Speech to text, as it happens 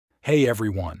Hey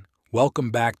everyone,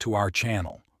 welcome back to our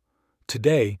channel.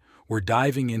 Today, we're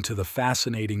diving into the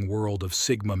fascinating world of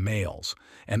Sigma males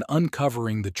and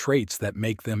uncovering the traits that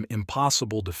make them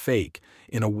impossible to fake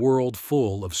in a world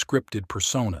full of scripted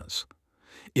personas.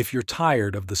 If you're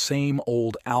tired of the same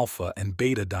old alpha and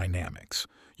beta dynamics,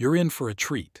 you're in for a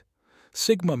treat.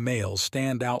 Sigma males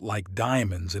stand out like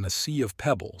diamonds in a sea of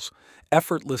pebbles,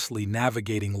 effortlessly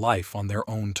navigating life on their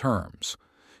own terms.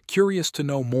 Curious to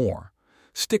know more?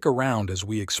 Stick around as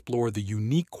we explore the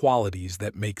unique qualities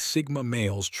that make Sigma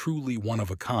males truly one of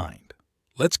a kind.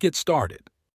 Let's get started.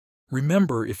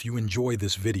 Remember, if you enjoy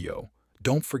this video,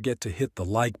 don't forget to hit the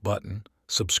like button,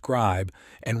 subscribe,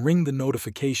 and ring the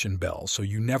notification bell so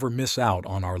you never miss out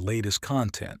on our latest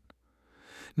content.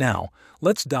 Now,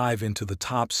 let's dive into the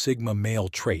top Sigma male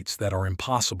traits that are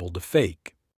impossible to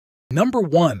fake. Number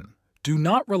 1. Do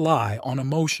not rely on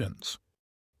emotions.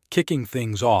 Kicking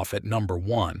things off at number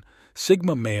 1,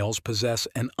 Sigma males possess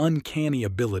an uncanny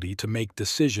ability to make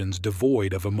decisions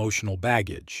devoid of emotional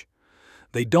baggage.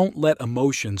 They don't let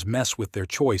emotions mess with their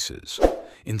choices.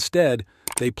 Instead,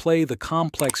 they play the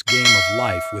complex game of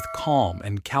life with calm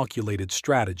and calculated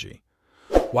strategy.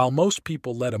 While most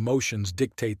people let emotions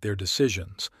dictate their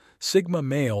decisions, Sigma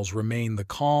males remain the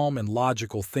calm and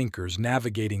logical thinkers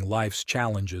navigating life's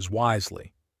challenges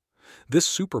wisely. This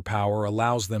superpower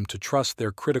allows them to trust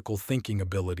their critical thinking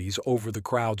abilities over the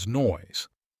crowd's noise.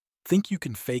 Think you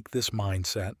can fake this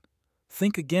mindset?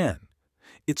 Think again.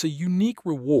 It's a unique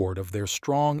reward of their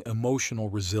strong emotional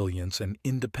resilience and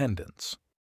independence.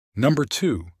 Number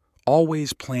 2.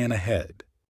 Always plan ahead.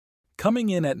 Coming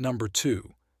in at number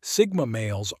 2, Sigma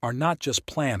males are not just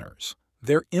planners,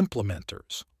 they're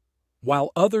implementers.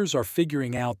 While others are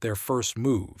figuring out their first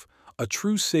move, a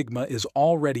true Sigma is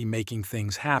already making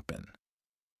things happen.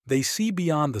 They see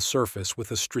beyond the surface with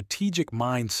a strategic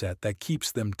mindset that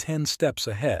keeps them 10 steps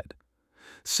ahead.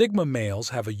 Sigma males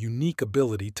have a unique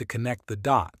ability to connect the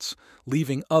dots,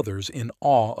 leaving others in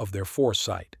awe of their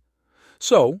foresight.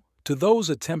 So, to those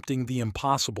attempting the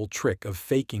impossible trick of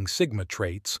faking Sigma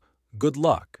traits, good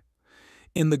luck.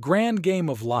 In the grand game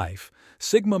of life,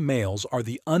 Sigma males are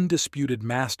the undisputed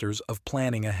masters of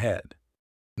planning ahead.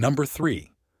 Number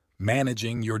 3.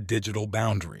 Managing your digital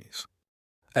boundaries.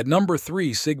 At number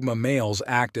 3, Sigma males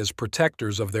act as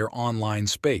protectors of their online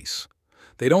space.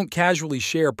 They don't casually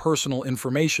share personal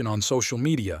information on social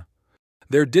media.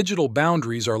 Their digital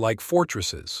boundaries are like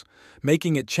fortresses,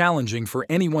 making it challenging for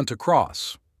anyone to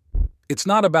cross. It's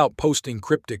not about posting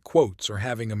cryptic quotes or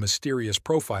having a mysterious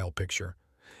profile picture.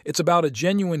 It's about a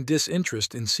genuine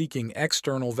disinterest in seeking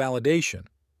external validation.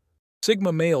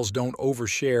 Sigma males don't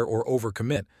overshare or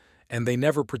overcommit, and they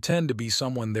never pretend to be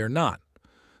someone they're not.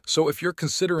 So if you're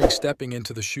considering stepping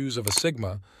into the shoes of a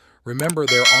Sigma, remember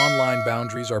their online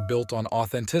boundaries are built on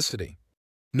authenticity.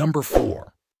 Number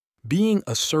 4. Being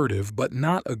assertive but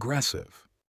not aggressive.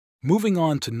 Moving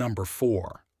on to number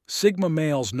 4, Sigma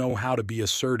males know how to be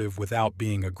assertive without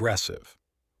being aggressive.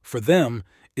 For them,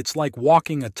 it's like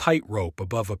walking a tightrope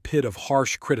above a pit of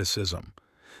harsh criticism.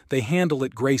 They handle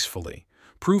it gracefully,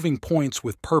 proving points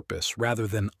with purpose rather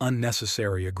than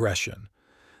unnecessary aggression.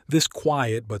 This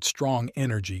quiet but strong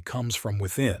energy comes from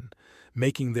within,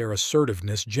 making their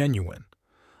assertiveness genuine.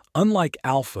 Unlike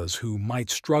alphas who might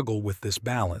struggle with this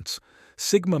balance,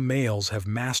 Sigma males have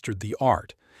mastered the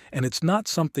art, and it's not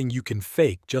something you can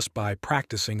fake just by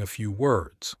practicing a few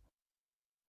words.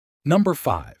 Number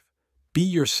 5. Be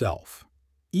yourself,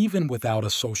 even without a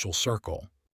social circle.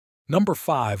 Number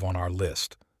 5 on our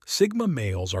list. Sigma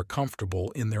males are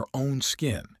comfortable in their own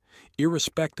skin,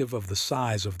 irrespective of the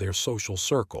size of their social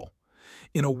circle.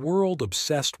 In a world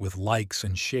obsessed with likes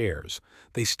and shares,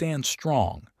 they stand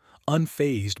strong,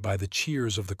 unfazed by the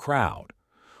cheers of the crowd.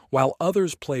 While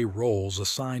others play roles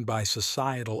assigned by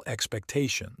societal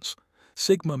expectations,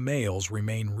 Sigma males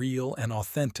remain real and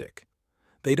authentic.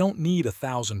 They don't need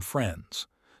 1,000 friends,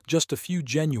 just a few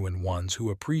genuine ones who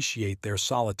appreciate their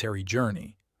solitary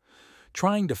journey.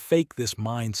 Trying to fake this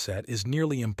mindset is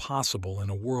nearly impossible in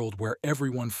a world where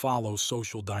everyone follows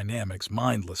social dynamics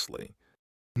mindlessly.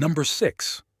 Number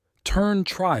 6. Turn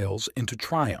trials into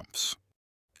triumphs.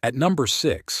 At number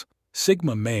 6,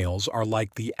 Sigma males are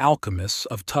like the alchemists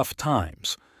of tough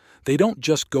times. They don't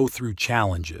just go through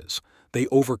challenges, they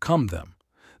overcome them.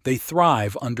 They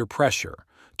thrive under pressure,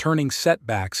 turning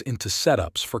setbacks into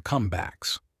setups for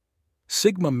comebacks.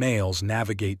 Sigma males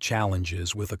navigate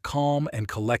challenges with a calm and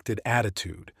collected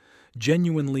attitude,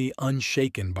 genuinely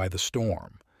unshaken by the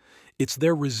storm. It's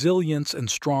their resilience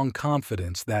and strong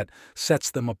confidence that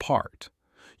sets them apart.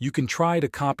 You can try to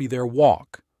copy their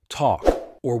walk, talk,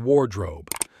 or wardrobe,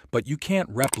 but you can't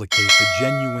replicate the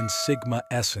genuine Sigma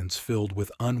essence filled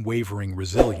with unwavering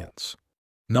resilience.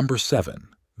 Number 7.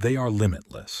 They are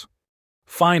limitless.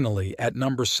 Finally, at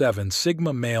number 7,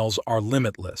 Sigma males are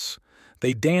limitless.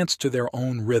 They dance to their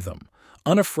own rhythm,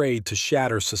 unafraid to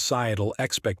shatter societal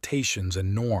expectations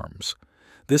and norms.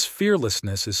 This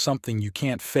fearlessness is something you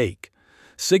can't fake.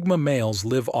 Sigma males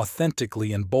live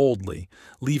authentically and boldly,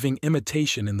 leaving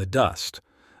imitation in the dust.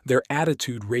 Their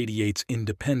attitude radiates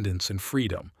independence and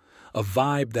freedom, a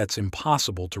vibe that's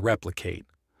impossible to replicate.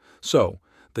 So,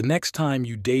 the next time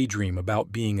you daydream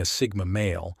about being a Sigma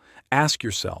male, ask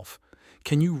yourself,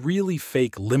 can you really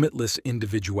fake limitless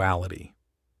individuality?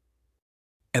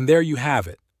 And there you have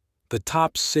it, the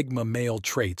top Sigma male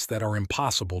traits that are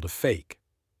impossible to fake.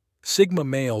 Sigma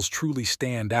males truly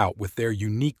stand out with their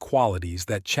unique qualities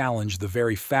that challenge the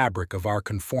very fabric of our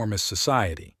conformist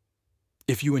society.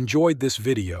 If you enjoyed this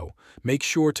video, make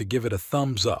sure to give it a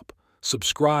thumbs up,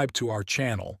 subscribe to our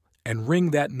channel, and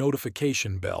ring that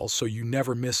notification bell so you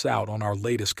never miss out on our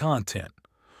latest content.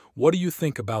 What do you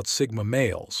think about Sigma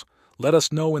males? Let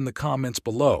us know in the comments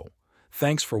below.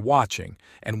 Thanks for watching,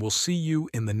 and we'll see you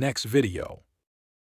in the next video.